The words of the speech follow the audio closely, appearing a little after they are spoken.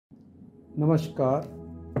Namaskar.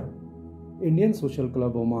 Indian Social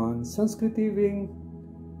Club Oman Sanskriti Wing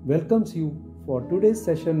welcomes you for today's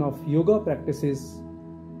session of yoga practices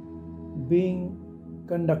being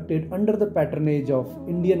conducted under the patronage of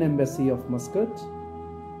Indian Embassy of Muscat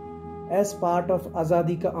as part of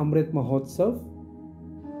Azadi Ka Amrit Mahotsav.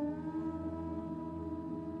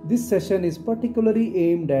 This session is particularly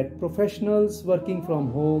aimed at professionals working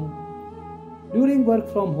from home. During work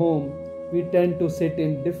from home, we tend to sit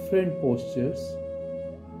in different postures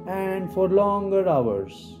and for longer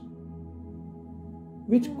hours,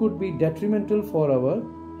 which could be detrimental for our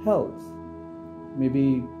health.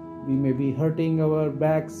 Maybe we may be hurting our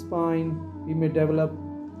back, spine, we may develop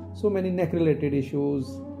so many neck related issues,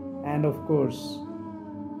 and of course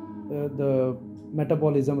the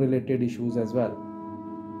metabolism related issues as well.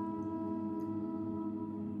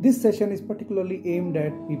 This session is particularly aimed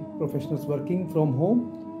at professionals working from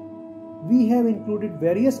home. We have included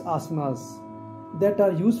various asanas that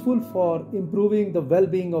are useful for improving the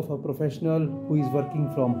well-being of a professional who is working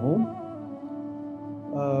from home.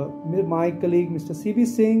 My colleague Mr. C.B.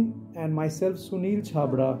 Singh and myself Sunil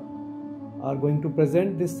Chhabra are going to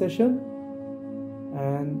present this session.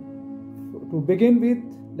 And to begin with,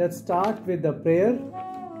 let's start with the prayer.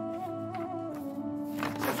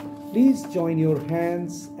 Please join your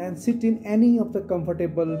hands and sit in any of the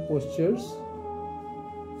comfortable postures.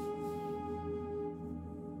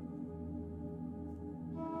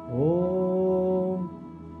 Om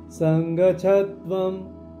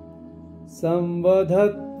Sangachatvam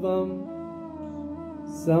Samvadhatvam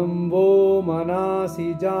Samvo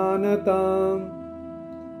Manasi Janatam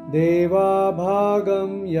Deva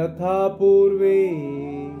Bhagam Yatha Purve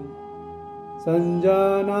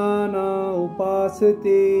Sanjanana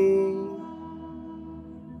Upasate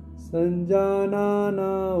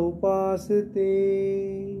Sanjanana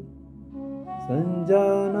Upasate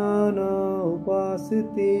Sanjanana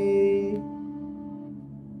Upasate.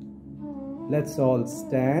 Let's all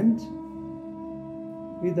stand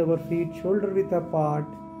with our feet shoulder width apart.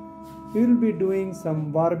 We will be doing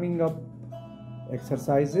some warming up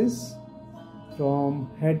exercises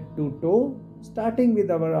from head to toe, starting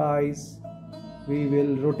with our eyes. We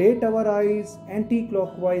will rotate our eyes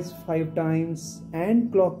anti-clockwise 5 times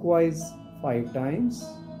and clockwise 5 times.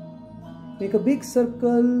 Make a big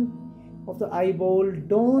circle of the eyeball.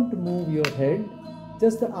 Don't move your head,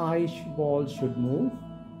 just the eyeball should move.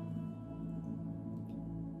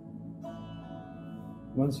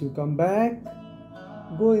 Once you come back,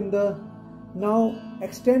 go in the, now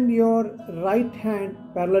extend your right hand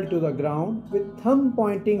parallel to the ground with thumb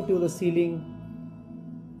pointing to the ceiling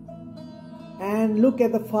and look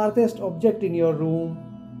at the farthest object in your room,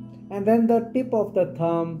 and then the tip of the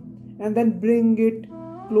thumb, and then bring it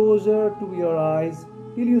closer to your eyes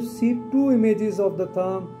till you see 2 images of the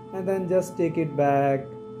thumb, and then just take it back.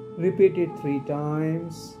 Repeat it 3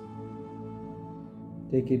 times.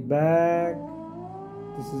 Take it back.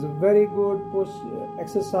 This is a very good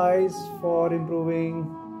exercise for improving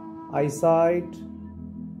eyesight,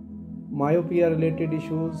 myopia related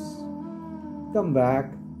issues. Come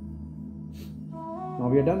back. Now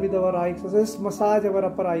we are done with our eye exercise. Massage our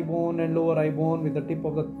upper eye bone and lower eye bone with the tip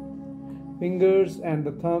of the fingers and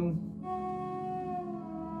the thumb.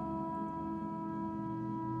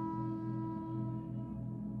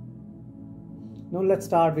 Now let's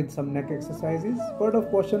start with some neck exercises. Word of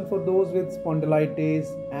caution for those with spondylitis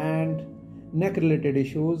and neck related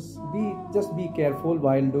issues. Just be careful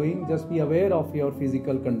while doing. Just be aware of your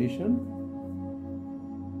physical condition.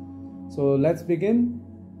 So let's begin.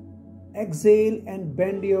 Exhale and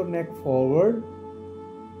bend your neck forward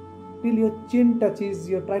till your chin touches.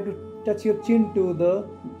 Try to touch your chin to the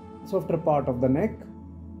softer part of the neck.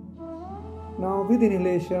 Now with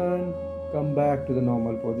inhalation, come back to the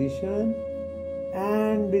normal position.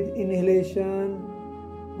 And with inhalation,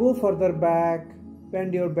 go further back,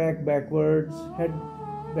 bend your back backwards, head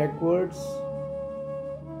backwards,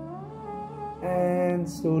 and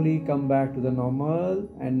slowly come back to the normal.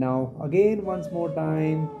 And now again once more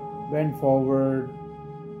time, bend forward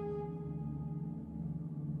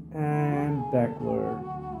and backward.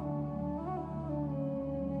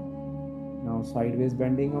 Now sideways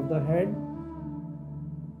bending of the head.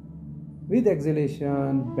 With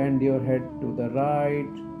exhalation, bend your head to the right.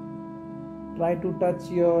 Try to touch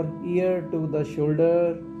your ear to the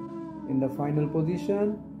shoulder in the final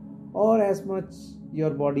position, or as much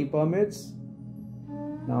your body permits.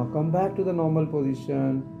 Now come back to the normal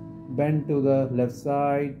position. Bend to the left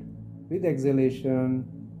side with exhalation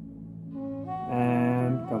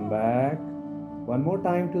and come back. One more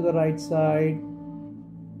time to the right side.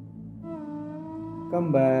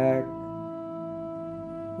 Come back.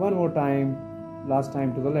 One more time, last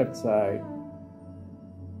time to the left side.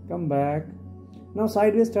 Come back. Now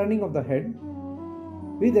sideways turning of the head.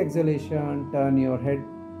 With exhalation, turn your head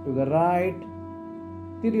to the right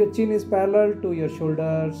till your chin is parallel to your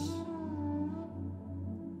shoulders.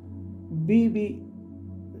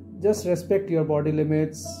 Just respect your body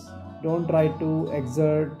limits. Don't try to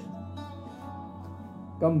exert.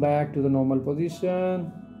 Come back to the normal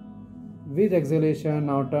position. With exhalation,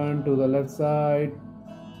 now turn to the left side.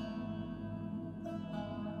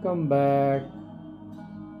 Come back.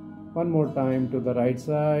 One more time to the right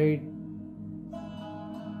side.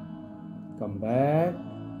 Come back.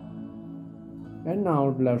 And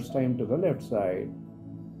now last time to the left side.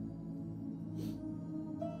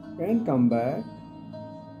 And come back.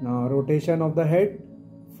 Now rotation of the head.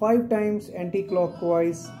 5 times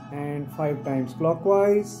anti-clockwise and 5 times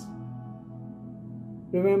clockwise.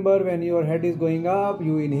 Remember, when your head is going up,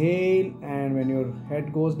 you inhale, and when your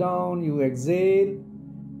head goes down, you exhale.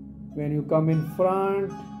 When you come in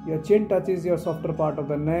front, your chin touches your softer part of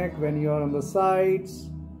the neck. When you are on the sides,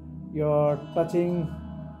 you're touching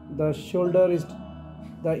the shoulder,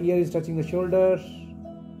 the ear is touching the shoulder.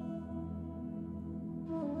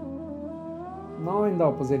 Now in the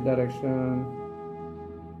opposite direction.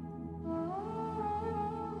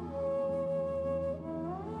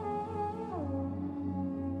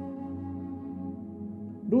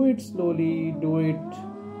 Do it slowly, do it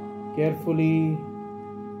carefully.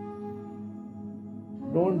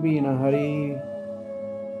 Don't be in a hurry.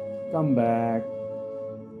 Come back.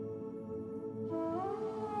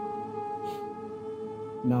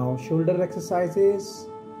 Now shoulder exercises.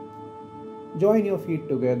 Join your feet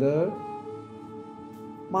together.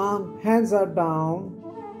 Hands are down.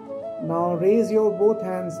 Now raise your both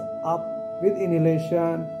hands up with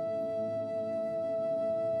inhalation,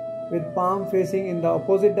 with palm facing in the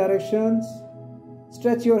opposite directions.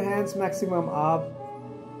 Stretch your hands maximum up,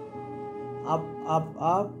 up, up,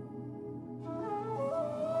 up.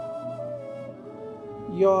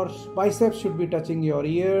 Your biceps should be touching your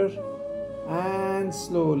ear, and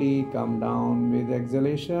slowly come down with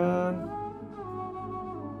exhalation.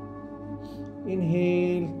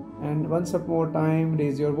 Inhale, and once more time,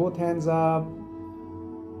 raise your both hands up.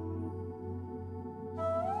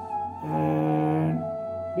 And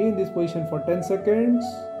be in this position for 10 seconds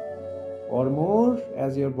or more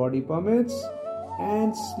as your body permits,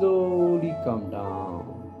 and slowly come down.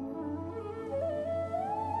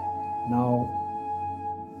 Now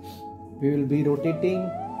we will be rotating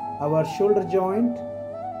our shoulder joint.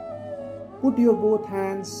 Put your both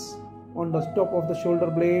hands on the top of the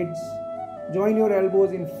shoulder blades. Join your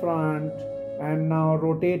elbows in front, and now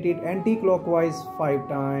rotate it anti-clockwise 5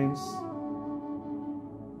 times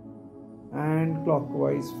and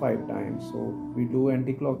clockwise 5 times. So we do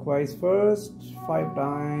anti-clockwise first 5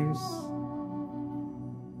 times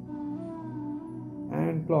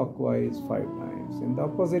and clockwise 5 times. In the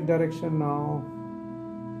opposite direction now.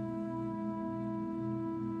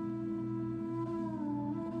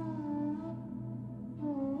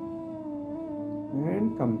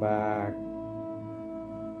 And come back.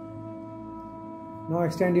 Now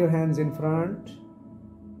extend your hands in front.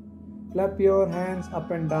 Flap your hands up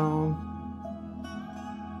and down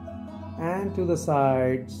and to the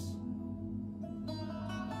sides.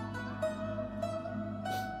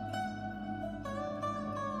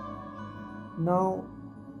 Now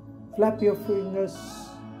flap your fingers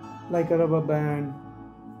like a rubber band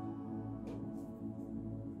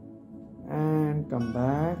and come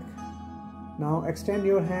back. Now extend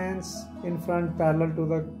your hands in front parallel to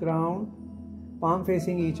the ground, palm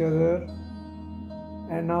facing each other,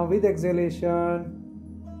 and now with exhalation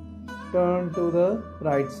turn to the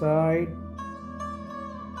right side.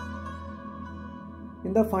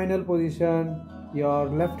 In the final position, your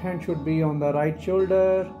left hand should be on the right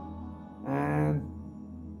shoulder, and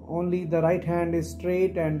only the right hand is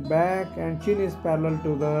straight and back, and chin is parallel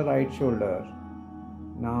to the right shoulder.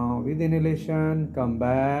 Now with inhalation, come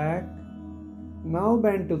back. Now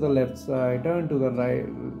bend to the left side, turn to the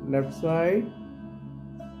left side,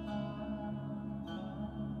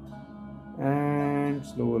 and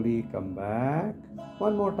slowly come back.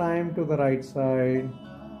 One more time to the right side,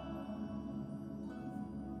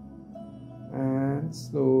 and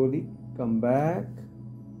slowly come back.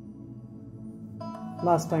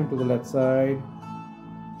 Last time to the left side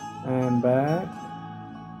and back.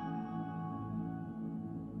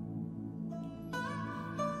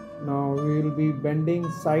 Now we will be bending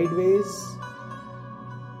sideways,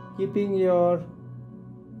 keeping your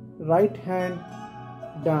right hand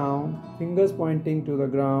down, fingers pointing to the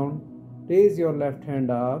ground. Raise your left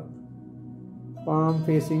hand up, palm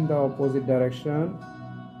facing the opposite direction,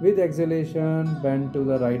 With exhalation, bend to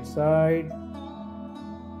the right side.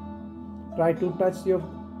 Try to touch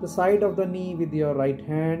the side of the knee with your right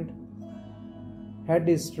hand. Head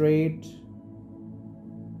is straight.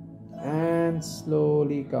 And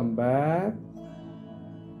slowly come back.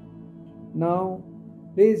 Now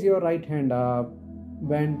raise your right hand up.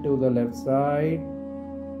 Bend to the left side.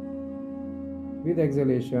 With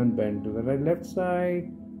exhalation, bend to the left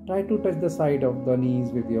side. Try to touch the side of the knees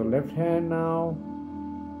with your left hand now.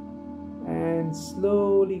 And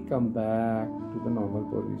slowly come back to the normal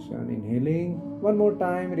position. Inhaling. One more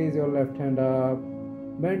time, raise your left hand up.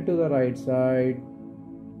 Bend to the right side.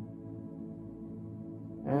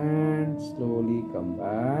 And slowly come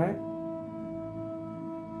back.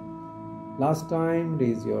 Last time,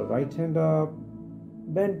 raise your right hand up.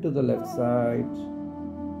 Bend to the left side.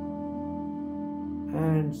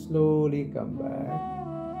 And slowly come back.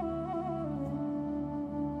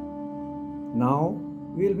 Now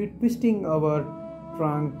we will be twisting our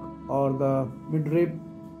trunk or the midrib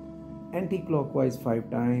anti-clockwise 5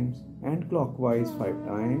 times and clockwise 5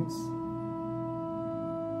 times.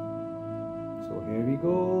 So here we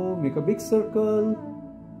go. Make a big circle.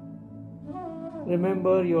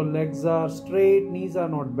 Remember, your legs are straight, knees are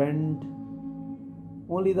not bent.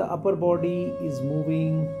 Only the upper body is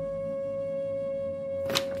moving.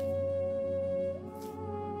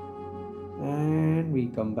 And we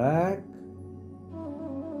come back.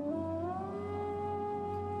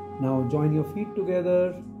 Now join your feet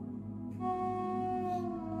together.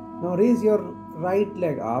 Now raise your right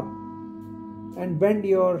leg up and bend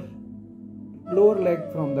your lower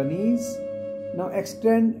leg from the knees. Now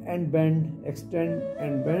extend and bend, extend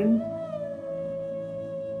and bend.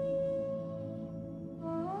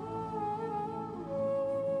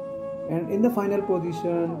 And in the final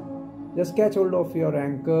position, just catch hold of your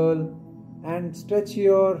ankle and stretch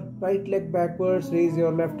your right leg backwards, raise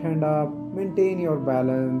your left hand up, maintain your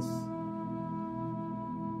balance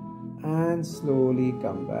and slowly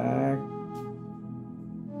come back.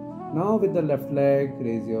 Now with the left leg,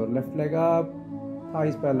 raise your left leg up,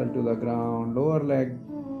 thighs parallel to the ground, lower leg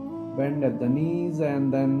bend at the knees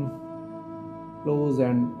and then close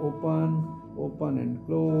and open, open and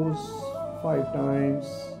close 5 times.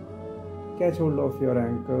 Catch hold of your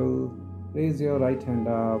ankle, raise your right hand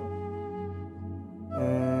up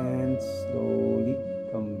and slowly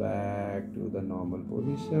come back to the normal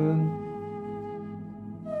position.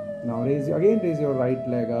 Now raise your right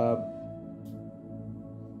leg up.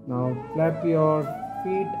 Now flap your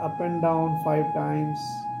feet up and down 5 times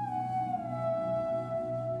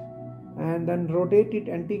and then rotate it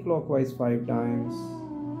anti-clockwise 5 times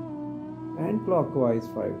and clockwise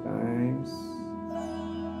 5 times.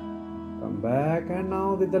 Come back and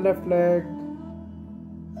now with the left leg,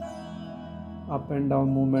 up and down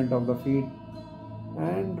movement of the feet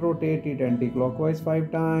and rotate it anti-clockwise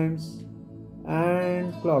 5 times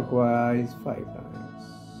and clockwise 5 times.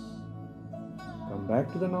 Come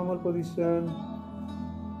back to the normal position.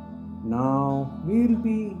 Now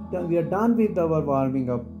we are done with our warming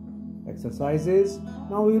up exercises.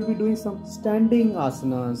 Now we will be doing some standing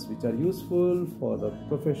asanas which are useful for the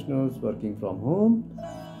professionals working from home.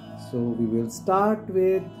 So we will start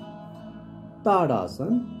with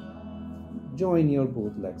Tadasana. Join your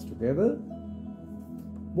both legs together.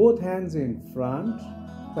 Both hands in front,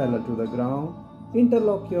 parallel to the ground.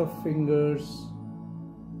 Interlock your fingers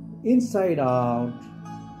inside out.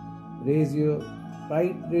 Raise your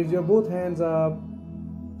both hands up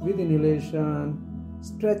with inhalation.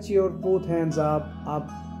 Stretch your both hands up,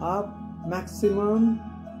 maximum.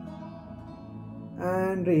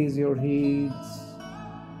 And raise your heels.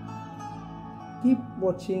 Keep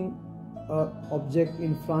watching an object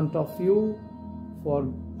in front of you for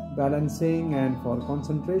balancing and for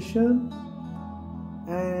concentration.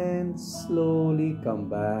 And slowly come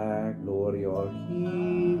back. Lower your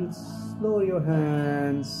heels, lower your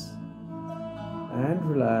hands and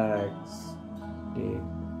relax. Take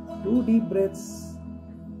 2 deep breaths.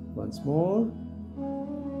 Once more.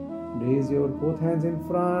 Raise your both hands in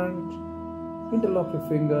front. Interlock your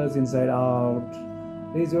fingers inside out.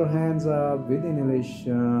 Raise your hands up with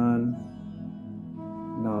inhalation.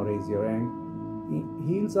 Now raise your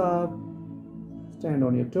heels up. Stand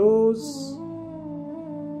on your toes.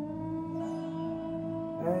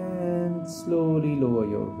 And slowly lower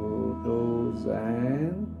your toes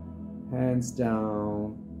and hands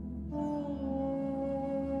down.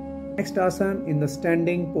 Next asana in the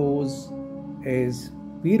standing pose is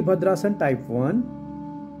Veerbhadrasana type 1.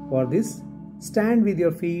 For this, stand with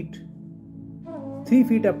your feet 3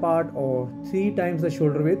 feet apart or 3 times the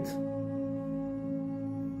shoulder width.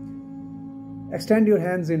 Extend your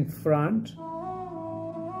hands in front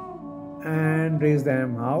and raise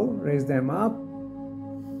them out, raise them up.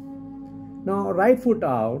 Now right foot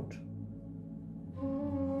out,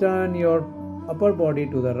 turn your upper body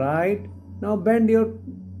to the right. Now bend your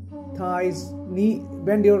thighs,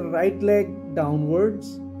 bend your right leg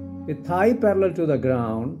downwards with thigh parallel to the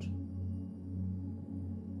ground.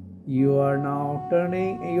 You are now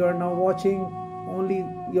watching only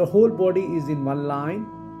your whole body is in one line,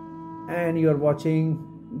 and you are watching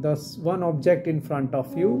this one object in front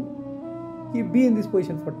of you. Be in this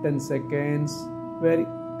position for 10 seconds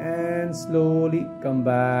and slowly come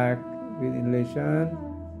back with inhalation.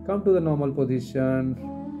 Come to the normal position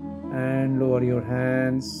and lower your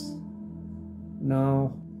hands.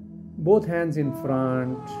 Now both hands in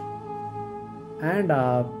front and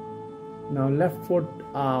up. Now left foot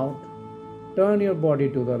out. Turn your body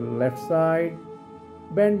to the left side.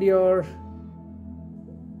 Bend your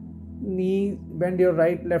knee, bend your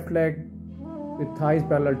left leg with thighs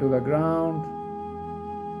parallel to the ground.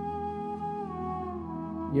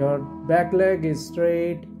 Your back leg is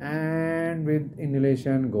straight, and with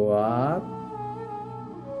inhalation go up.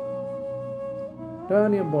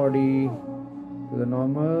 Turn your body to the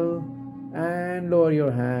normal and lower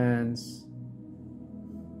your hands.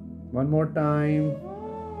 One more time.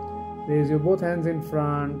 Raise your both hands in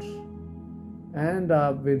front and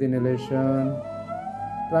up with inhalation.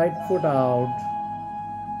 Right foot out.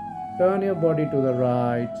 Turn your body to the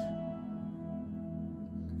right.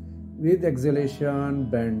 With exhalation,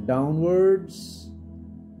 bend downwards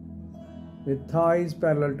with thighs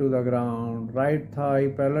parallel to the ground. Right thigh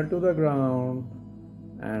parallel to the ground,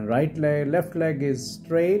 and left leg is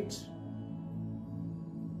straight,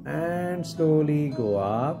 and slowly go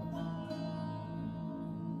up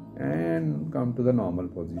and come to the normal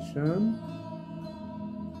position.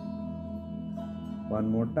 One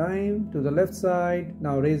more time to the left side.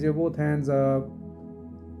 Now raise your both hands up.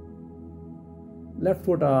 Left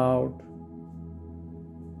foot out.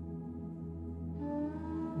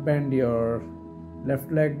 Bend your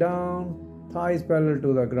left leg down. Thighs parallel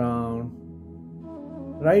to the ground.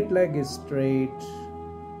 Right leg is straight.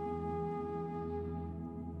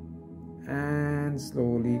 And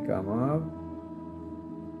slowly come up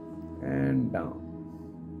and down.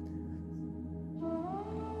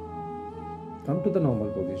 Come to the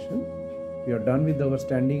normal position. We are done with our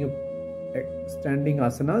standing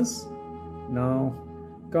asanas. Now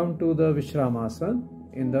come to the Vishramasana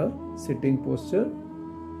in the sitting posture.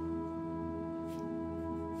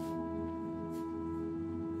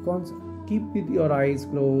 Keep with your eyes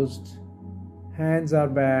closed. Hands are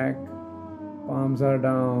back. Palms are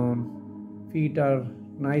down. Feet are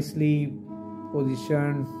nicely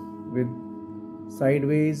positioned with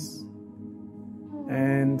sideways,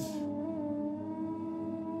 and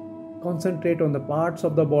concentrate on the parts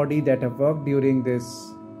of the body that have worked during this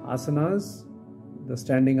asanas, the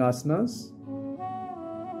standing asanas,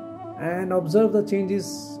 and observe the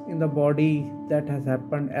changes in the body that has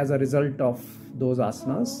happened as a result of those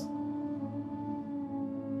asanas.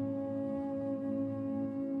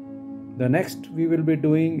 The next we will be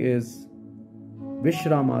doing is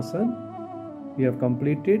Vishramasana. We have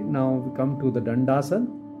completed. Now we come to the Dandasana.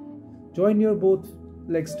 Join your both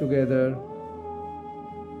legs together.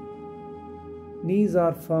 Knees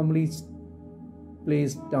are firmly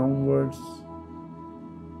placed downwards,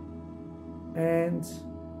 and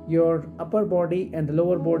your upper body and the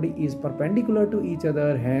lower body is perpendicular to each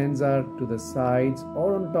other. Hands are to the sides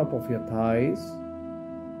or on top of your thighs.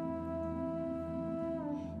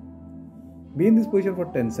 Be in this position for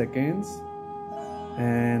 10 seconds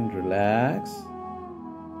and relax.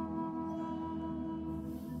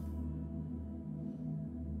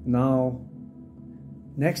 Now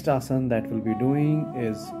next asana that we'll be doing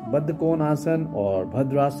is Baddha Konasana or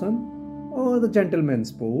Bhadrasana or the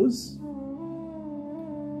gentleman's pose.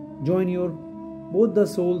 Join your both the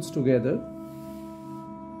soles together.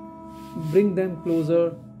 Bring them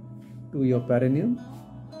closer to your perineum.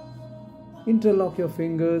 Interlock your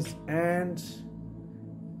fingers and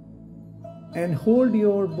hold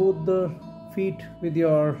your both the feet with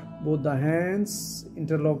your both the hands.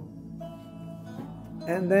 Interlock,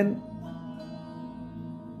 and then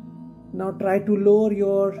now try to lower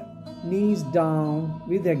your knees down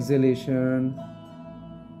with exhalation.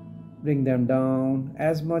 Bring them down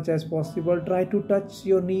as much as possible. Try to touch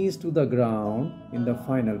your knees to the ground in the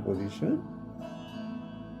final position.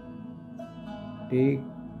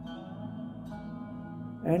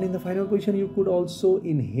 And in the final position you could also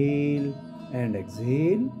inhale and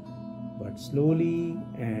exhale, but slowly,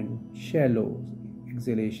 and shallow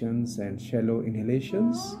exhalations and shallow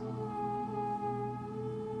inhalations.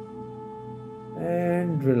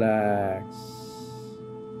 And relax.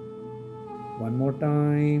 One more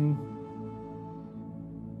time.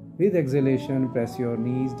 With exhalation, press your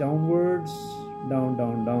knees downwards, down,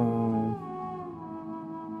 down, down,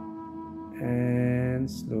 and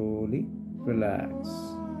slowly relax.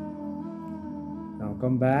 Now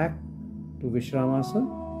come back to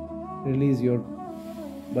Vishramasana. Release your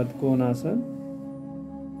Baddha Konasana.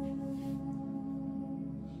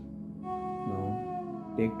 Now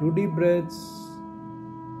take 2 deep breaths.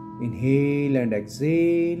 Inhale and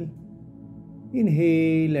exhale.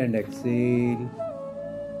 Inhale and exhale.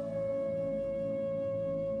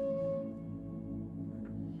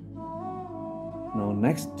 Now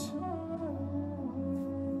next,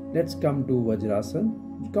 let's come to Vajrasana.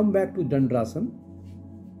 Come back to Dandrasana.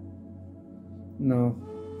 Now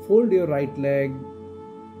fold your right leg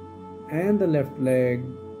and the left leg,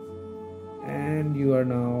 and you are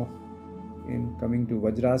now coming to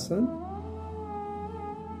Vajrasana.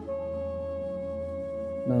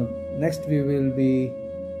 Now next we will be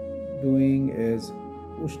doing is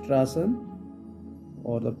Ustrasana,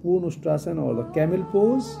 or the Purna Ustrasana, or the camel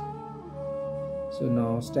pose. So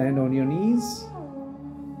now stand on your knees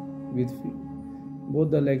with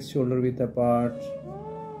both the legs shoulder width apart.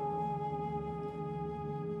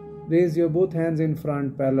 Raise your both hands in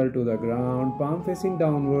front parallel to the ground, palm facing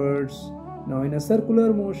downwards. Now in a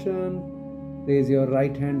circular motion, raise your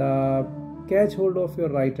right hand up, catch hold of your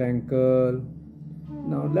right ankle.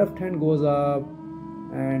 Now left hand goes up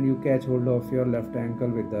and you catch hold of your left ankle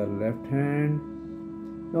with the left hand.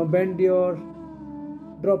 Now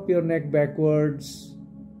drop your neck backwards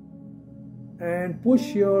and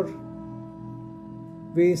push your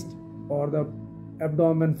waist or the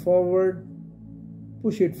abdomen forward.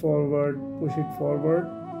 Push it forward, push it forward.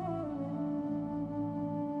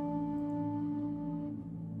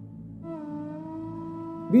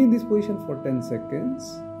 Be in this position for 10 seconds.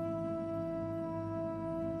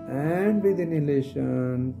 And with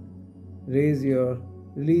inhalation, release your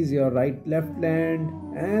left hand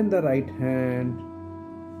and the right hand.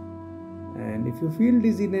 And if you feel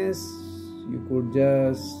dizziness, you could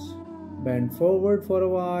just bend forward for a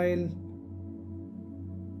while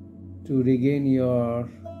to regain your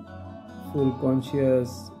full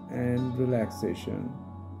conscious and relaxation.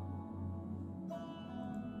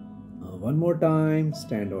 One more time,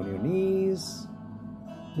 stand on your knees.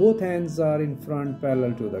 Both hands are in front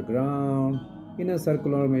parallel to the ground. In a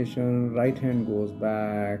circular motion, right hand goes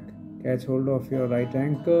back. Catch hold of your right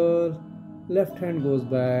ankle. Left hand goes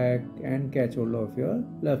back and catch hold of your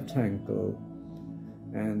left ankle.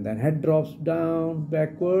 And then head drops down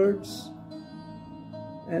backwards.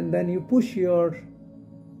 And then you push your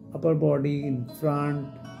upper body in front,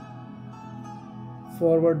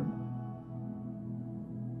 forward.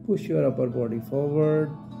 Push your upper body forward.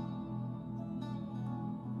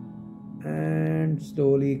 And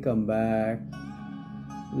slowly come back.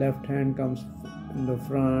 Left hand comes in the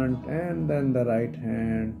front and then the right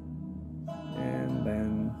hand. And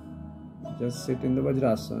then just sit in the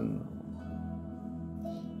Vajrasana.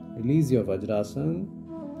 Release your Vajrasana.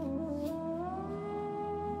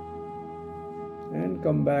 And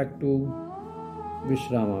come back to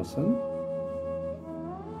Vishramasana.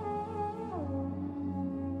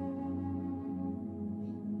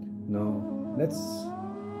 Now let's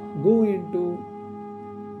go into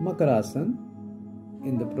Makarasana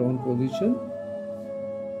in the prone position.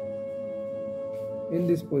 In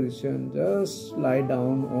this position, just lie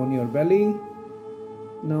down on your belly.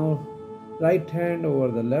 Now right hand over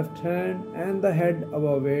the left hand and the head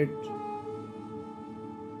above it.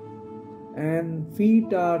 And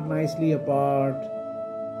feet are nicely apart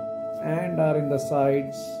and are in the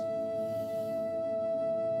sides.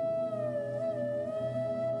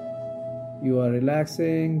 You are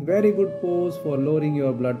relaxing. Very good pose for lowering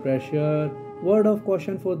your blood pressure. Word of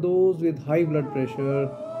caution for those with low blood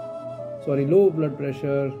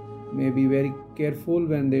pressure. May be very careful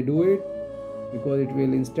when they do it because it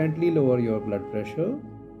will instantly lower your blood pressure.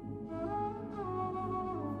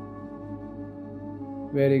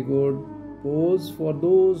 Very good pose for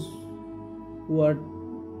those who are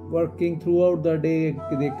working throughout the day.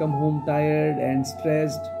 They come home tired and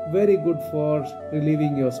stressed. Very good for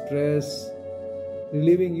relieving your stress,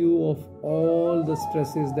 relieving you of all the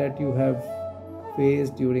stresses that you have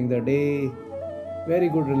faced during the day. Very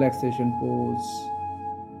good relaxation pose.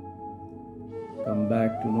 Come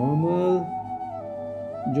back to normal.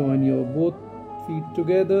 Join your both feet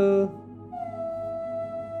together.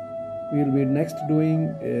 We will be next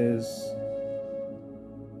doing is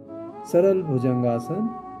Saral Bhujangasana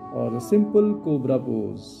or the simple cobra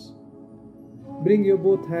pose. Bring your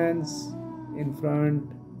both hands in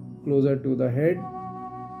front, closer to the head.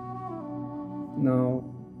 Now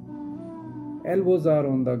Elbows are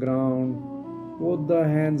on the ground. Both the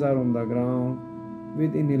hands are on the ground.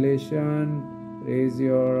 With inhalation, raise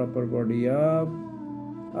your upper body up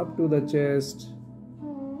to the chest.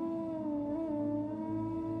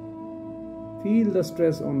 Feel the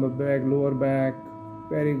stress on the back, lower back.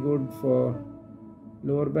 Very good for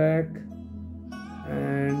lower back.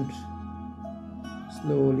 And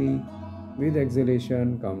slowly, with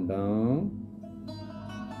exhalation, come down.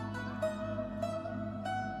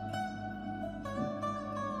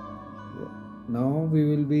 Now we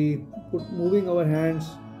will be moving our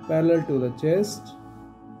hands parallel to the chest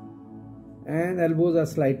and elbows are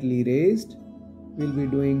slightly raised. We'll be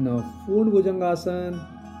doing now Purna Bhujangasana.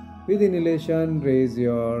 With inhalation, raise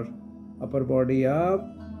your upper body up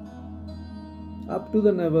to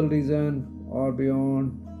the navel region or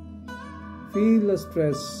beyond. Feel the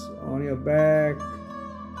stress on your back.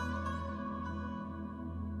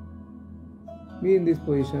 Be in this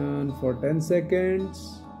position for 10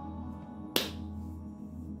 seconds.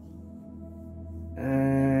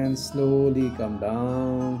 And slowly come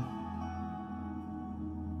down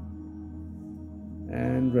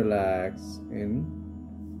and relax in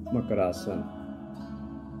Makarasana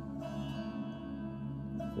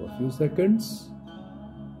for a few seconds.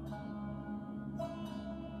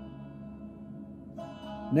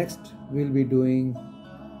 Next we'll be doing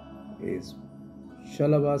is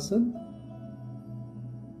Shalabhasana.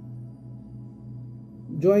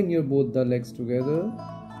 Join your both the legs together.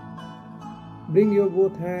 Bring your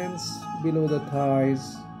both hands below the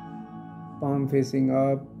thighs, palm facing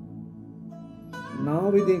up. Now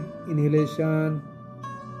with the inhalation,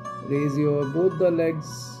 raise your both the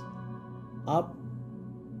legs up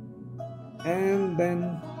and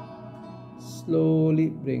then slowly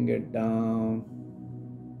bring it down.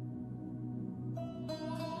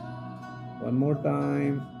 One more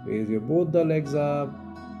time, raise your both the legs up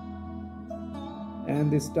and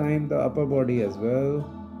this time the upper body as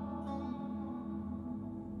well.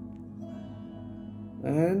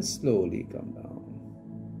 And slowly come down.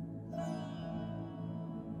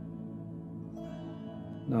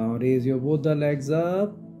 Now raise your both the legs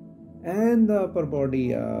up and the upper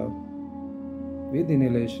body up. With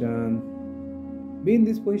inhalation, be in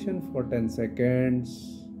this position for 10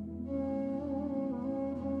 seconds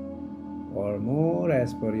or more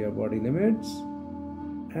as per your body limits.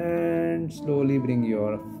 And slowly bring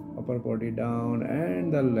your upper body down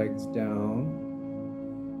and the legs down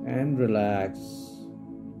and relax.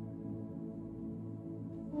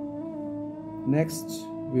 Next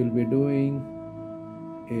we will be doing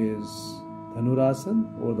is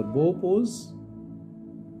Dhanurasana or the bow pose.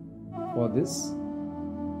 For this,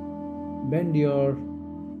 bend your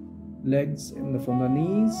legs from the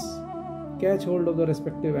knees, catch hold of the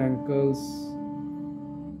respective ankles,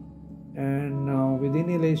 and now with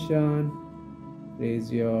inhalation,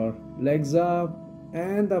 raise your legs up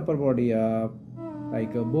and the upper body up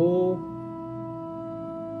like a bow.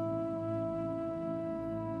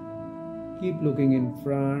 Keep looking in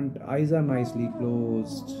front, eyes are nicely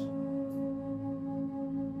closed.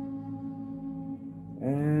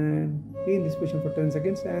 And be in this position for 10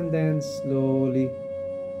 seconds and then slowly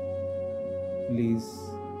release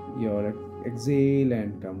your exhale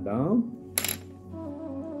and come down.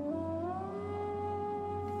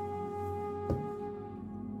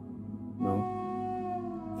 Now,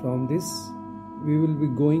 from this, we will be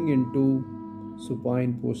going into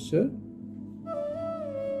supine posture.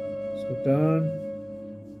 So turn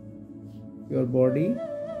your body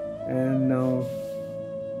and now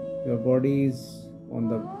your body is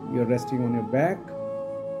you're resting on your back.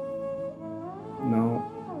 Now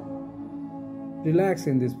relax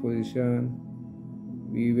in this position.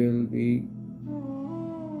 We will be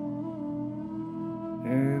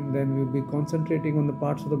and then we'll be concentrating on the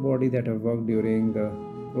parts of the body that have worked during the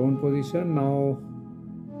prone position now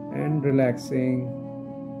and relaxing.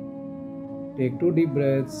 Take 2 deep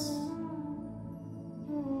breaths.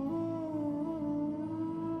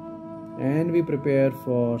 And we prepare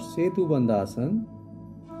for Setu Bandhasana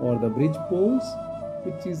or the bridge pose,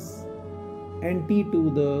 which is anti to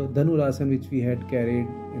the Dhanurasana which we had carried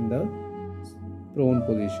in the prone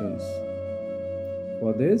positions.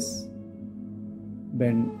 For this,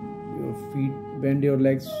 bend your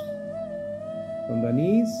legs from the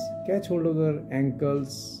knees, catch hold of the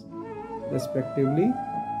ankles respectively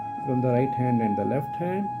from the right hand and the left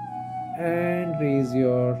hand, and raise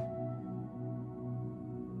your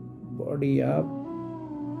body up.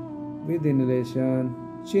 With inhalation,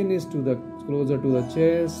 chin is closer to the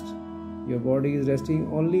chest. Your body is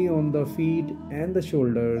resting only on the feet and the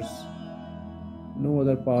shoulders. No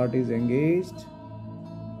other part is engaged.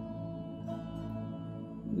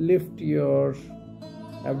 Lift your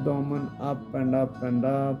abdomen up and up and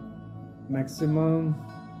up maximum,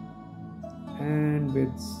 and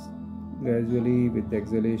gradually with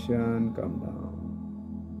exhalation come down.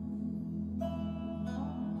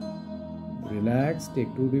 Relax,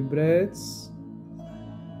 take 2 deep breaths.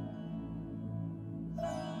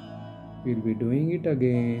 We'll be doing it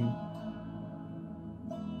again.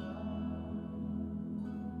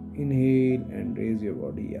 Inhale and raise your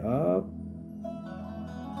body up.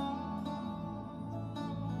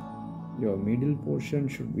 Your middle portion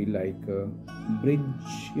should be like a bridge,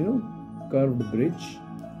 curved bridge.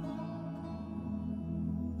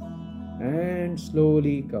 And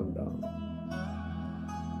slowly come down.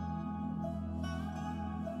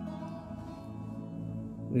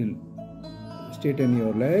 Straighten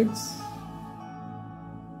your legs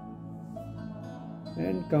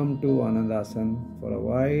and come to Anandasana for a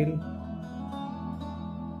while.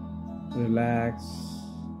 Relax.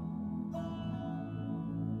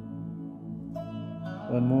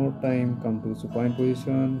 One more time, come to supine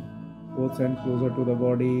position. Both hands closer to the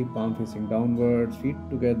body, palm facing downwards, feet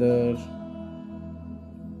together.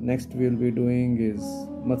 Next we'll be doing is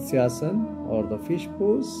Matsyasana or the fish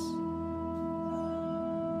pose.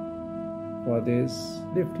 For this,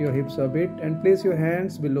 lift your hips a bit and place your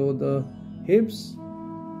hands below the hips,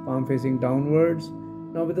 palm facing downwards.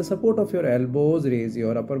 Now with the support of your elbows, raise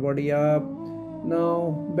your upper body up.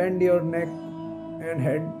 Now bend your neck and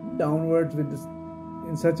head downwards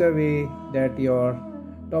in such a way that your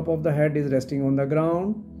top of the head is resting on the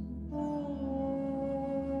ground.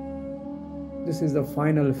 This is the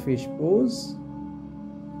final fish pose.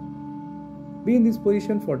 Be in this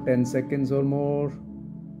position for 10 seconds or more.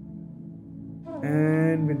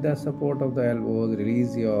 And with the support of the elbows,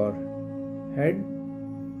 release your head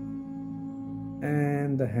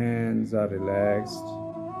and the hands are relaxed.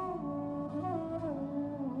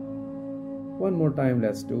 One more time,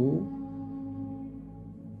 let's do.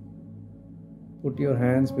 Put your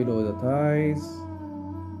hands below the thighs.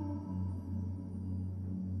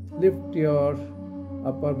 Lift your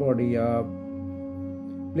upper body up.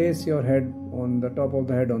 Place your head on the top of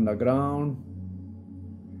the head on the ground.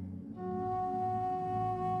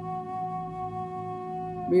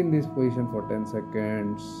 Be in this position for 10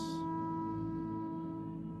 seconds.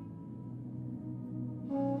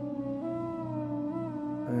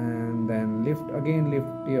 And then lift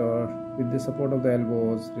with the support of the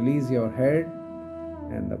elbows, release your head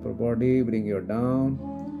and upper body, bring you down.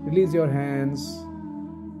 Release your hands.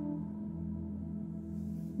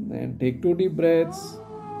 And take 2 deep breaths.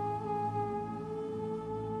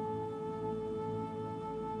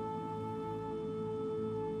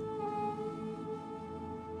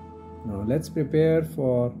 Now let's prepare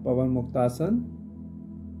for Pavan Muktasana.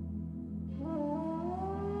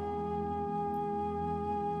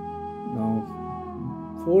 Now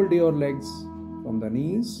fold your legs from the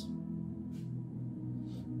knees.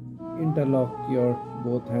 Interlock your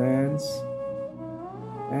both hands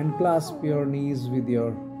and clasp your knees with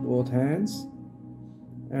your both hands.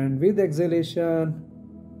 And with exhalation,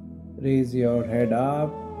 raise your head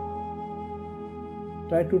up.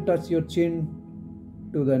 Try to touch your chin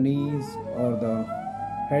to the knees or the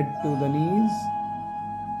head to the knees,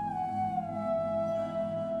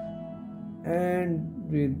 and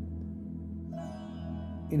with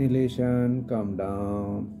inhalation come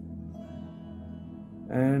down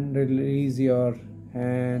and release your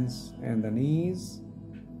hands and the knees.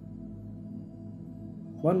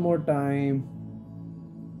 One more time,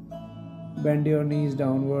 bend your knees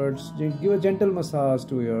downwards, give a gentle massage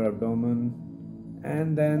to your abdomen,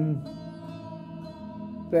 and then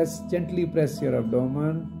gently press your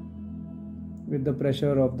abdomen with the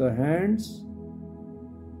pressure of the hands.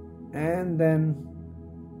 And then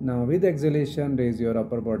now with exhalation, raise your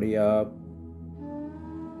upper body up.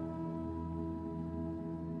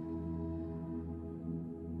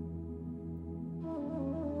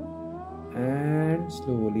 And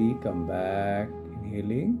slowly come back,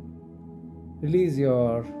 inhaling. Release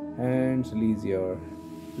your hands, release your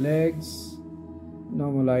legs,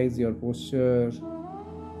 normalize your posture.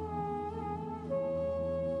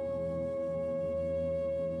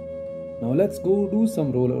 Now let's go do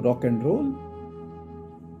some rock and roll.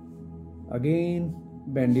 Again,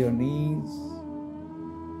 bend your knees.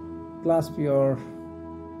 Clasp your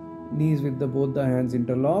knees with both the hands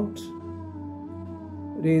interlocked.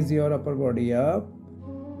 Raise your upper body up.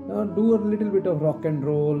 Now do a little bit of rock and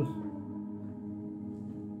roll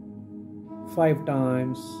 5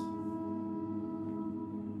 times.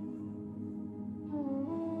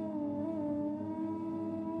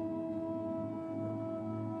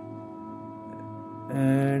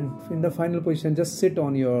 And in the final position, just sit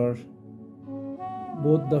on your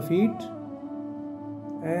both the feet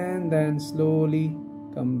and then slowly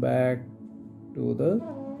come back to the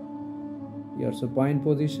your supine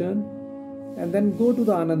position, and then go to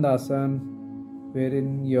the Anandasana,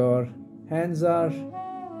 wherein your hands are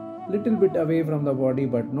little bit away from the body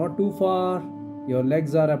but not too far. Your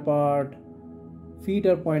legs are apart, feet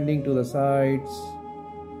are pointing to the sides.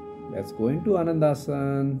 Let's go into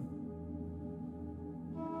Anandasana.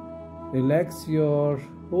 Relax your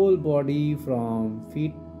whole body from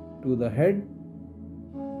feet to the head,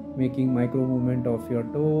 making micro movement of your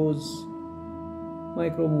toes,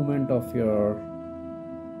 micro movement of your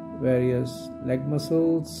various leg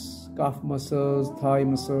muscles, calf muscles, thigh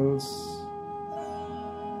muscles,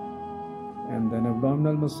 and then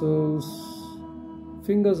abdominal muscles,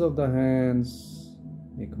 fingers of the hands.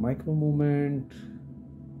 Make micro movement.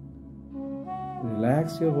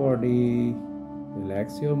 Relax your body,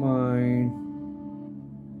 relax your mind.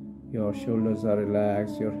 Your shoulders are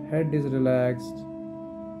relaxed, your head is relaxed,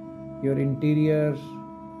 your interior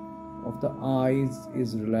of the eyes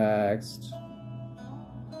is relaxed.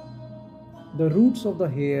 The roots of the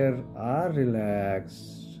hair are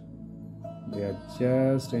relaxed. They are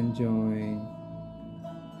just enjoying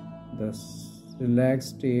the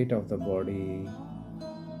relaxed state of the body.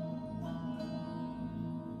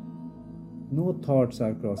 No thoughts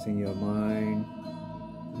are crossing your mind.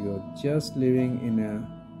 You're just living in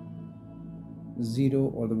a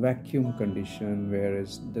zero or the vacuum condition,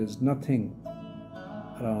 whereas there's nothing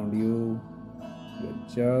around you. You're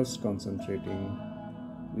just concentrating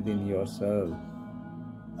within yourself.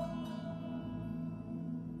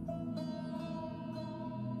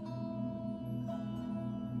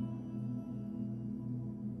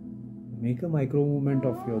 Make a micro movement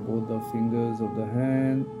of your both the fingers of the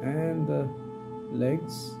hand and the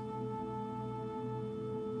legs.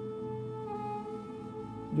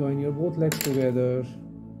 Join your both legs together.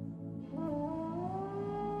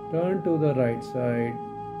 Turn to the right side,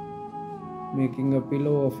 making a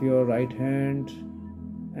pillow of your right hand,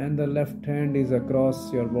 and the left hand is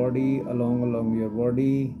across your body, along your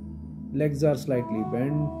body. Legs are slightly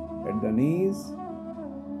bent at the knees.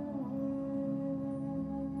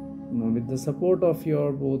 Now with the support of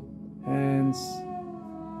your both hands,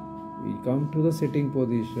 we come to the sitting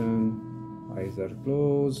position. Eyes are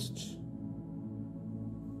closed.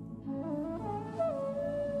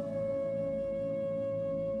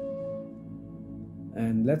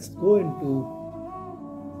 And let's go into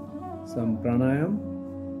some pranayam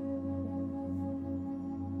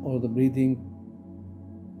or the breathing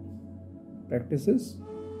practices.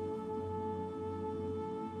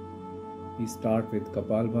 We start with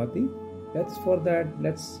Kapalbhati.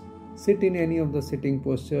 Let's sit in any of the sitting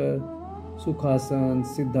posture, Sukhasana,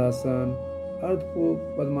 Siddhasana,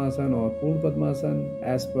 Ardha Padmasana or Purna Padmasana,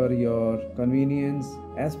 as per your convenience,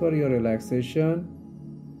 as per your relaxation.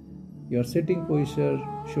 Your sitting posture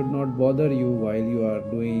should not bother you while you are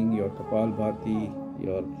doing your Kapalbhati,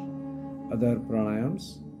 your other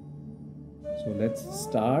pranayams. So let's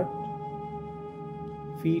start.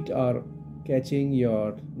 Feet are catching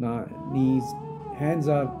your knees, hands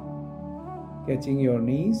are catching your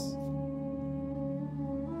knees.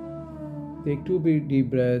 Take 2 deep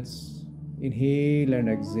breaths. Inhale and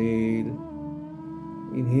exhale.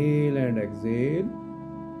 Inhale and exhale.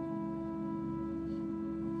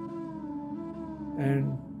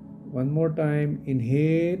 And one more time,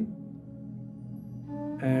 inhale,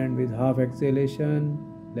 and with half exhalation,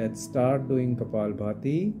 let's start doing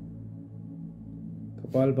Kapalbhati.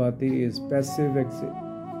 Kapalbhati is passive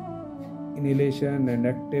inhalation and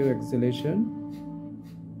active exhalation.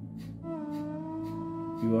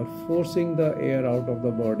 You are forcing the air out of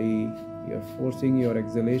the body. You are forcing your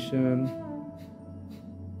exhalation.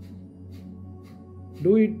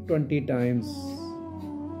 Do it 20 times.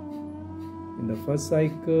 In the first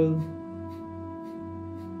cycle,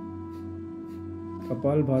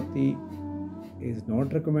 Kapalbhati is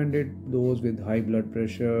not recommended those with high blood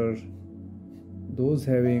pressure, those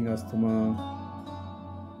having asthma,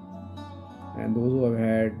 and those who have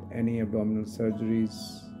had any abdominal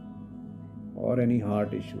surgeries or any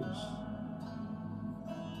heart issues.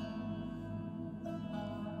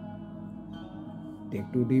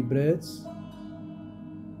 Take 2 deep breaths.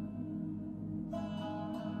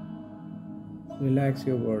 Relax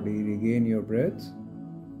your body, regain your breath.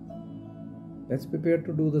 Let's prepare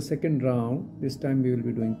to do the second round. This time we will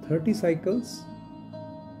be doing 30 cycles.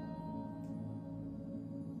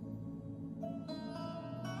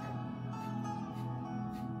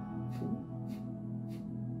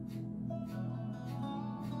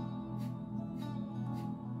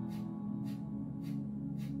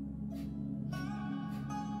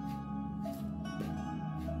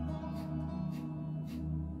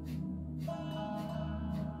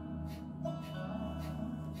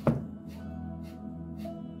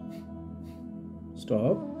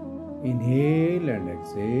 Stop. Inhale and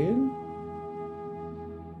exhale.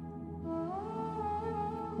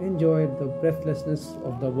 Enjoy the breathlessness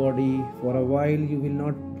of the body. For a while you will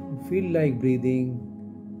not feel like breathing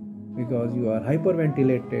because you are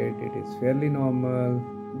hyperventilated. It is fairly normal.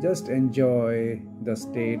 Just enjoy the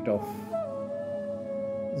state of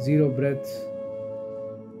zero breath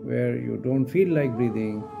where you don't feel like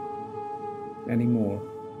breathing anymore.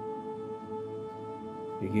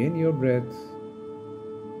 Regain your breath.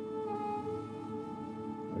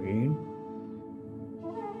 Again.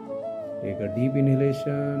 Take a deep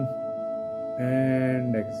inhalation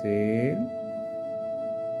and exhale.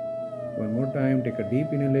 One more time, take a deep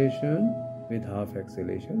inhalation with half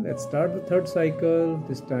exhalation. Let's start the third cycle.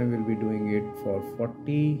 This time we'll be doing it for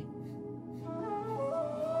 40.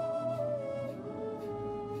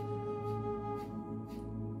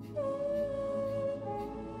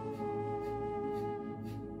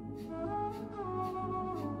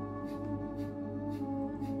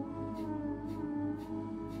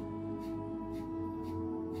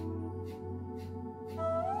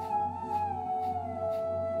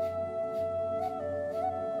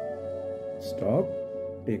 Stop,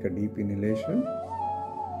 take a deep inhalation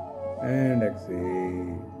and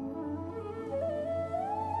exhale.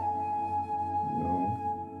 Now,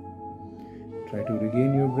 try to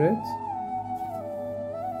regain your breath.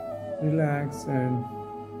 Relax and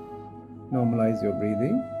normalize your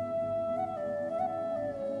breathing.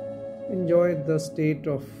 Enjoy the state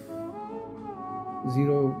of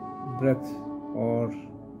zero breath or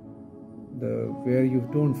where you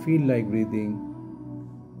don't feel like breathing.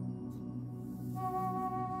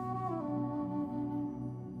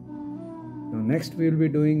 Next we will be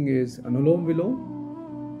doing is Anulom Vilom.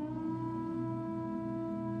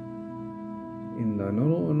 In the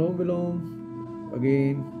Anulom Vilom,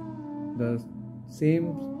 again the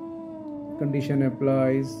same condition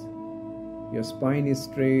applies. Your spine is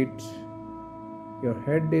straight, your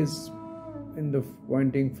head is in the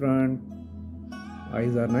pointing front,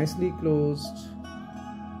 eyes are nicely closed,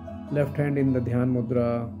 left hand in the Dhyan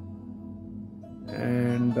Mudra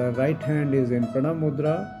and the right hand is in Pranam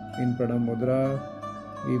Mudra. In Pranam Mudra,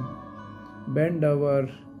 we bend our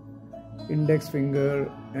index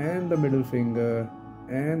finger and the middle finger,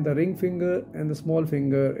 and the ring finger and the small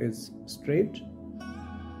finger is straight.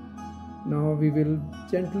 Now we will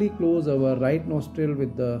gently close our right nostril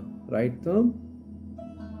with the right thumb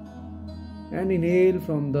and inhale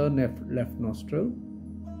from the left nostril.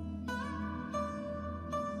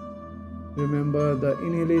 Remember, the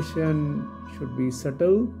inhalation should be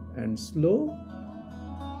subtle and slow.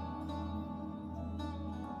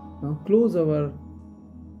 Now close our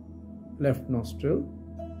left nostril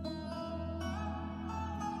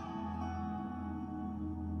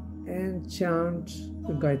and chant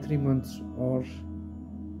the Gayatri Mantra or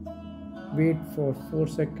wait for 4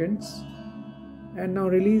 seconds. And now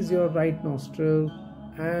release your right nostril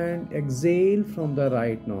and exhale from the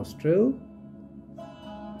right nostril,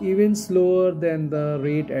 even slower than the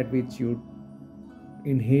rate at which you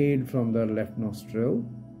inhaled from the left nostril.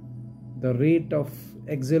 The rate of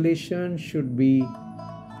exhalation should be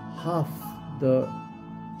half the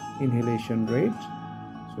inhalation rate.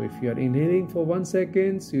 So if you are inhaling for 1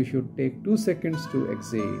 second, you should take 2 seconds to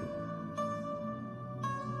exhale.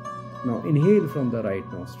 Now inhale from the right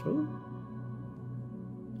nostril,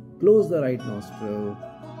 close the right nostril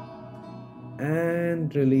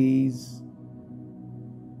and release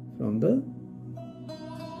from the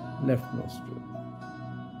left nostril.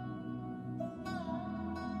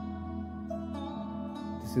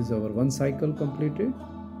 This is our one cycle completed.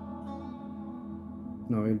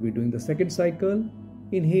 Now we'll be doing the second cycle.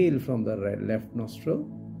 Inhale from the left nostril.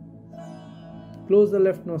 Close the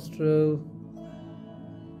left nostril.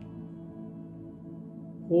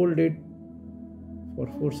 Hold it for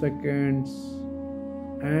 4 seconds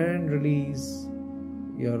and release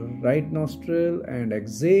your right nostril and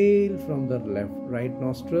exhale from the right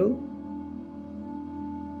nostril.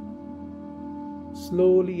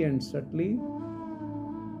 Slowly and subtly.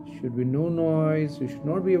 Should be no noise. You should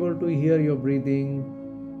not be able to hear your breathing.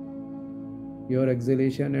 Your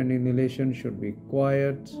exhalation and inhalation should be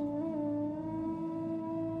quiet.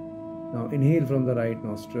 Now inhale from the right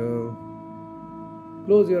nostril.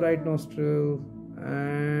 Close your right nostril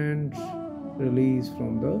and release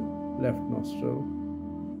from the left nostril.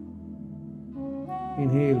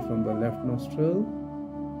 Inhale from the left nostril.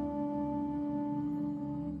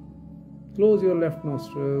 Close your left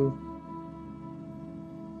nostril.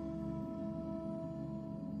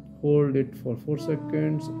 Hold it for 4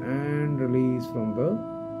 seconds and release from the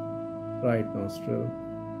right nostril.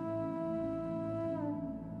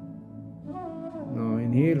 Now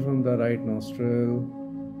Inhale from the right nostril.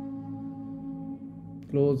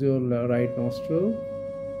 Close your right nostril.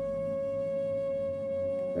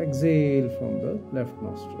 Exhale from the left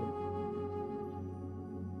nostril.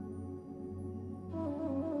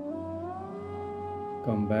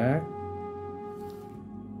 Come back.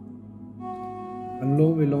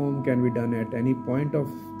 Anulom Vilom can be done at any point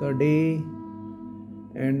of the day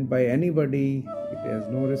and by anybody. It has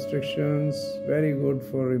no restrictions. Very good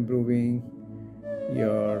for improving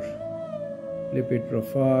your lipid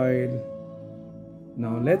profile.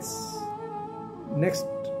 Now next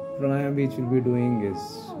pranayam which we'll be doing is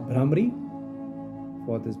Bhramari.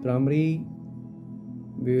 For this Bhramari,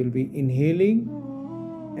 we will be inhaling,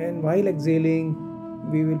 and while exhaling,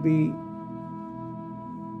 we will be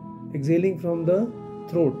exhaling from the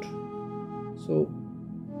throat. So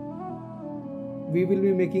we will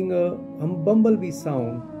be making a bumblebee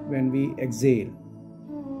sound when we exhale.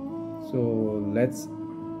 So let's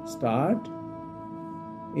start.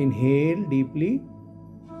 Inhale deeply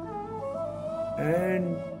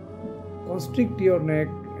and constrict your neck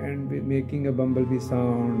and be making a bumblebee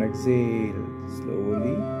sound. Exhale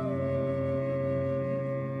slowly.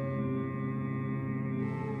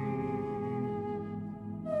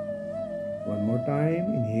 One more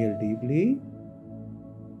time. Inhale deeply.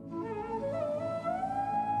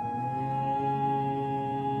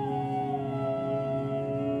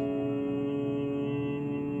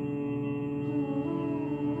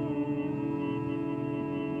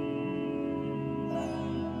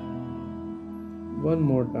 One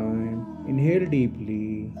more time. Inhale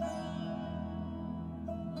deeply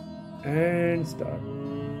and start.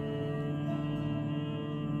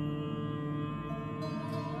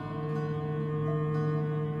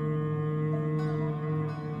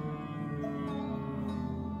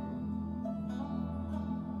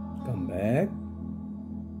 Come back.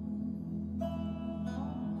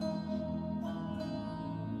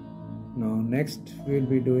 Now next we'll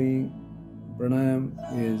be doing pranayam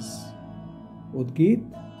is Udgit.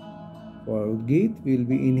 For Udgit, we'll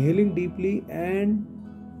be inhaling deeply and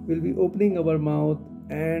we'll be opening our mouth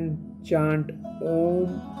and chant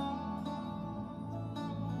Om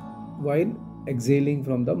while exhaling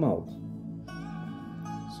from the mouth.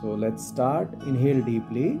 So let's start. Inhale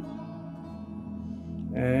deeply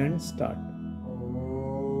and start.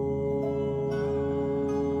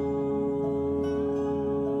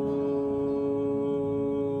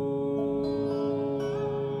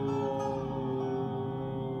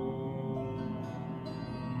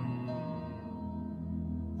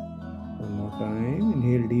 One more time.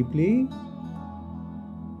 Inhale deeply.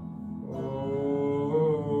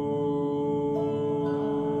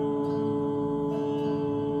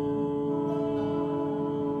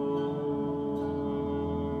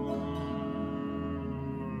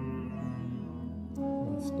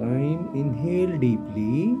 Last time. Inhale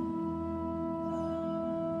deeply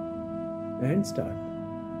and start.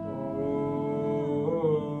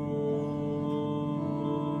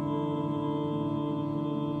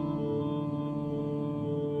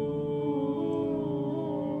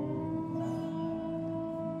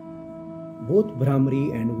 Both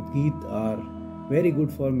Bhramari and Udgit are very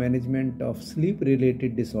good for management of sleep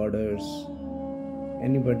related disorders.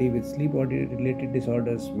 Anybody with sleep related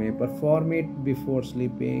disorders may perform it before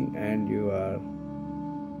sleeping and you are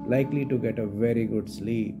likely to get a very good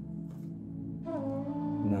sleep.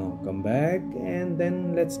 Now come back and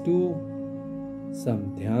then let's do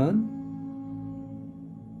some dhyan.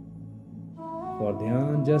 For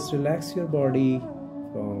dhyan, just relax your body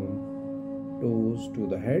from toes to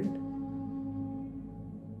the head.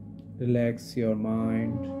 Relax your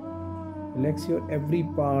mind, relax your every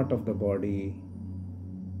part of the body.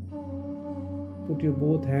 Put your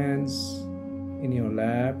both hands in your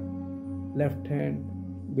lap, left hand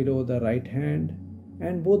below the right hand,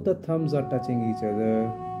 and both the thumbs are touching each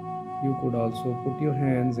other. You could also put your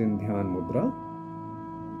hands in Dhyan Mudra.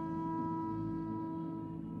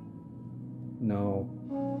 Now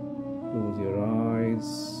close your eyes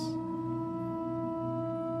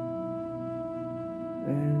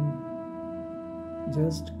and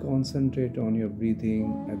just concentrate on your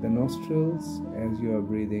breathing at the nostrils as you are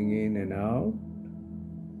breathing in and out.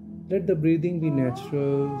 Let the breathing be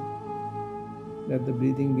natural. Let the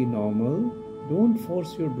breathing be normal. Don't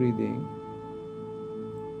force your breathing.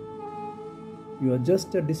 You are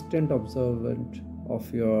just a distant observant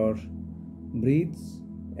of your breaths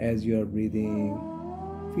as you are breathing.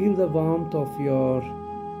 Feel the warmth of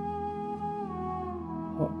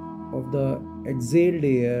the exhaled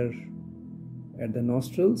air at the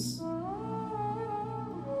nostrils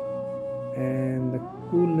and the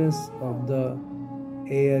coolness of the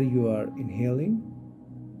air you are inhaling.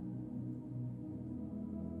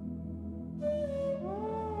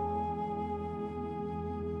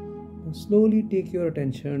 Slowly take your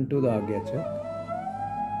attention to the Agyachak.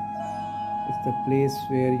 It's the place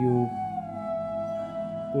where you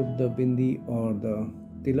put the bindi or the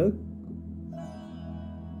tilak.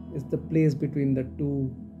 It's the place between the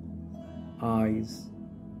two eyes.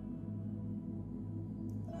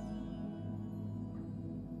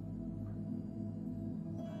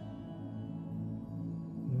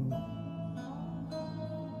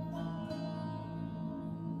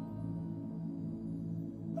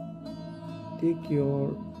 Take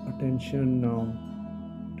your attention now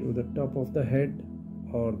to the top of the head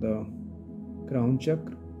or the crown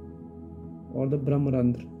chakra or the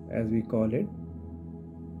Brahmarandra as we call it.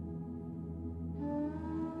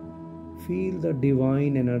 Feel the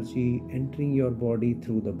divine energy entering your body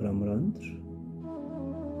through the Brahmarandra.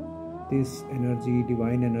 This energy,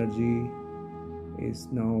 divine energy, is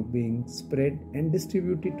now being spread and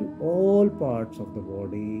distributed to all parts of the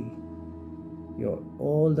body.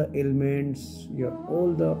 All the ailments,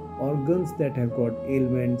 all the organs that have got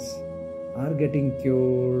ailments are getting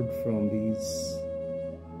cured from these.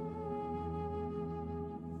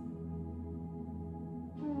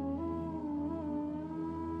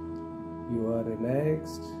 You are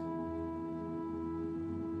relaxed.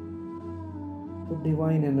 The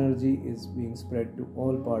divine energy is being spread to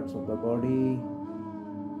all parts of the body.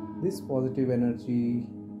 This positive energy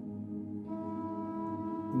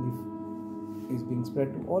is being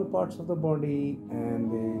spread to all parts of the body, and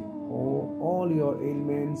all your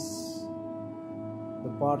ailments, the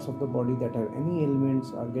parts of the body that have any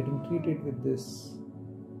ailments, are getting treated with this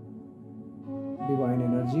divine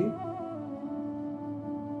energy.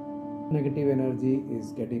 Negative energy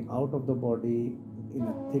is getting out of the body in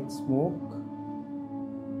a thick smoke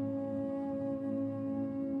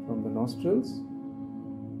from the nostrils.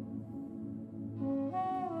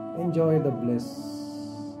 Enjoy the bliss.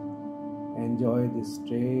 Enjoy this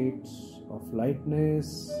state of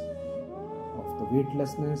lightness, of the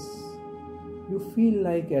weightlessness. You feel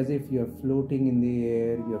like as if you're floating in the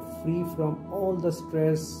air. You're free from all the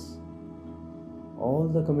stress, all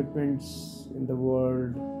the commitments in the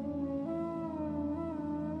world.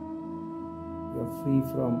 You're free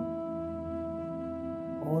from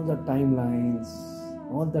all the timelines,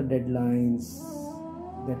 all the deadlines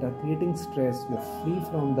that are creating stress. You're free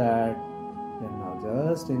from that. You're now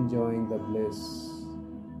just enjoying the bliss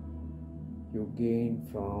you gain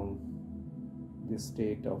from this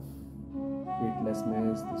state of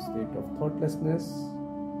weightlessness, this state of thoughtlessness.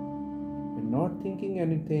 You're not thinking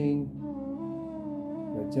anything.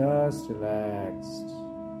 You're just relaxed.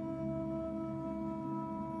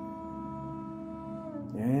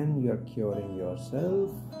 And you're curing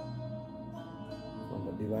yourself from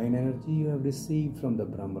the divine energy you have received from the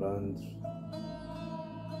Brahmarandra.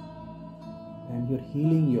 And you're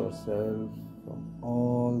healing yourself from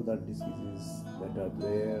all the diseases that are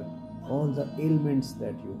there, all the ailments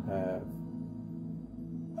that you have.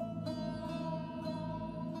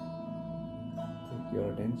 Take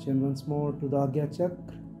your attention once more to the Agya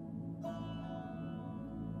Chakra,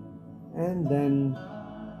 and then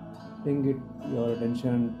bring your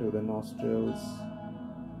attention to the nostrils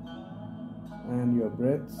and your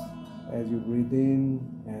breath. As you breathe in,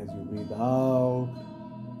 as you breathe out,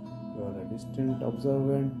 you are a distant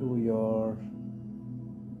observant to your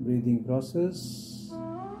breathing process.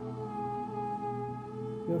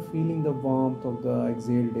 You are feeling the warmth of the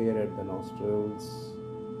exhaled air at the nostrils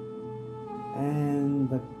and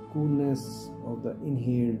the coolness of the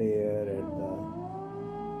inhaled air at the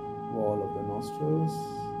wall of the nostrils.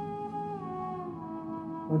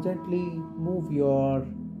 Now gently move your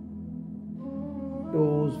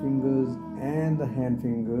toes, fingers and the hand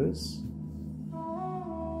fingers.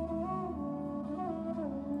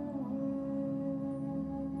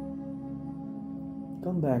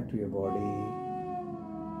 Come back to your body.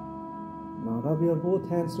 Now rub your both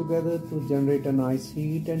hands together to generate a nice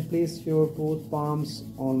heat, and place your both palms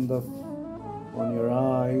on your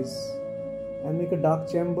eyes and make a dark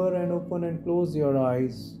chamber, and open and close your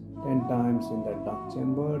eyes 10 times in that dark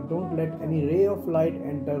chamber. Don't let any ray of light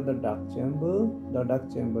enter the dark chamber. The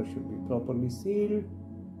dark chamber should be properly sealed.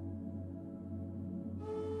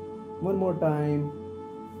 One more time.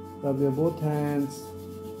 Rub your both hands.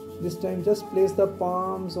 This time just place the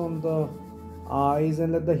palms on the eyes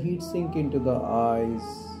and let the heat sink into the eyes.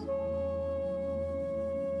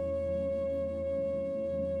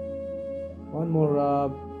 One more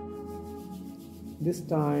rub. This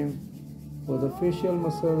time for the facial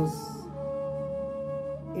muscles,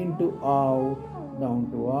 into out,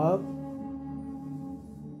 down to up.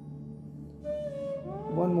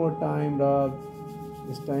 One more time rub.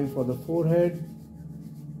 This time for the forehead,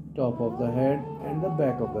 top of the head and the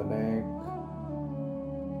back of the neck.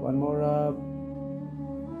 One more rub.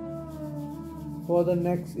 For the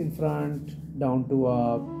necks in front, down to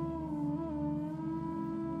up.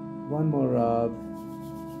 One more rub.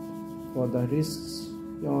 For the wrists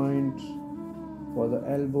joint, for the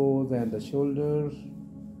elbows and the shoulders.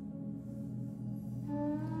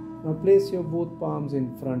 Now place your both palms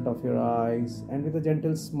in front of your eyes and with a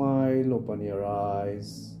gentle smile open your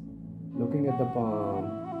eyes, looking at the palm,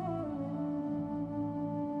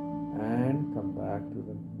 and come back to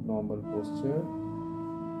the normal posture,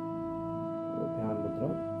 the Dhyan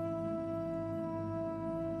Mudra.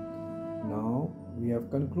 Now we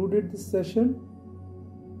have concluded this session.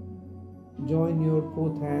 Join your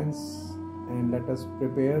both hands and let us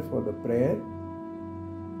prepare for the prayer.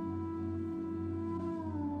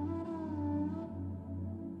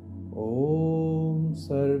 Om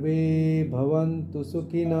Sarve Bhavantu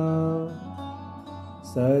Sukhina,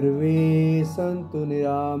 Sarve Santu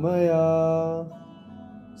Niramaya,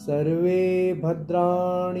 Sarve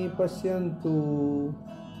Bhadrani Pashyantu,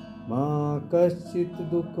 Ma Kaschit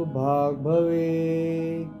Dukh Bhag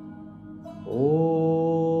Bhave.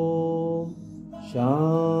 Om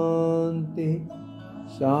Shanti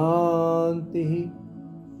Shanti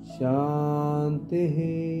Shanti.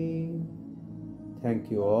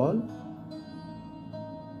 Thank you all.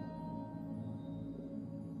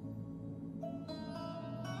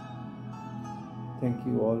 Thank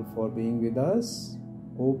you all for being with us.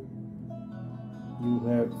 Hope you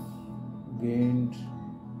have gained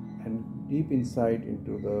and deep insight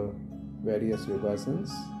into the various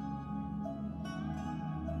yogasanas.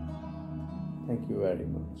 Thank you very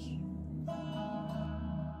much.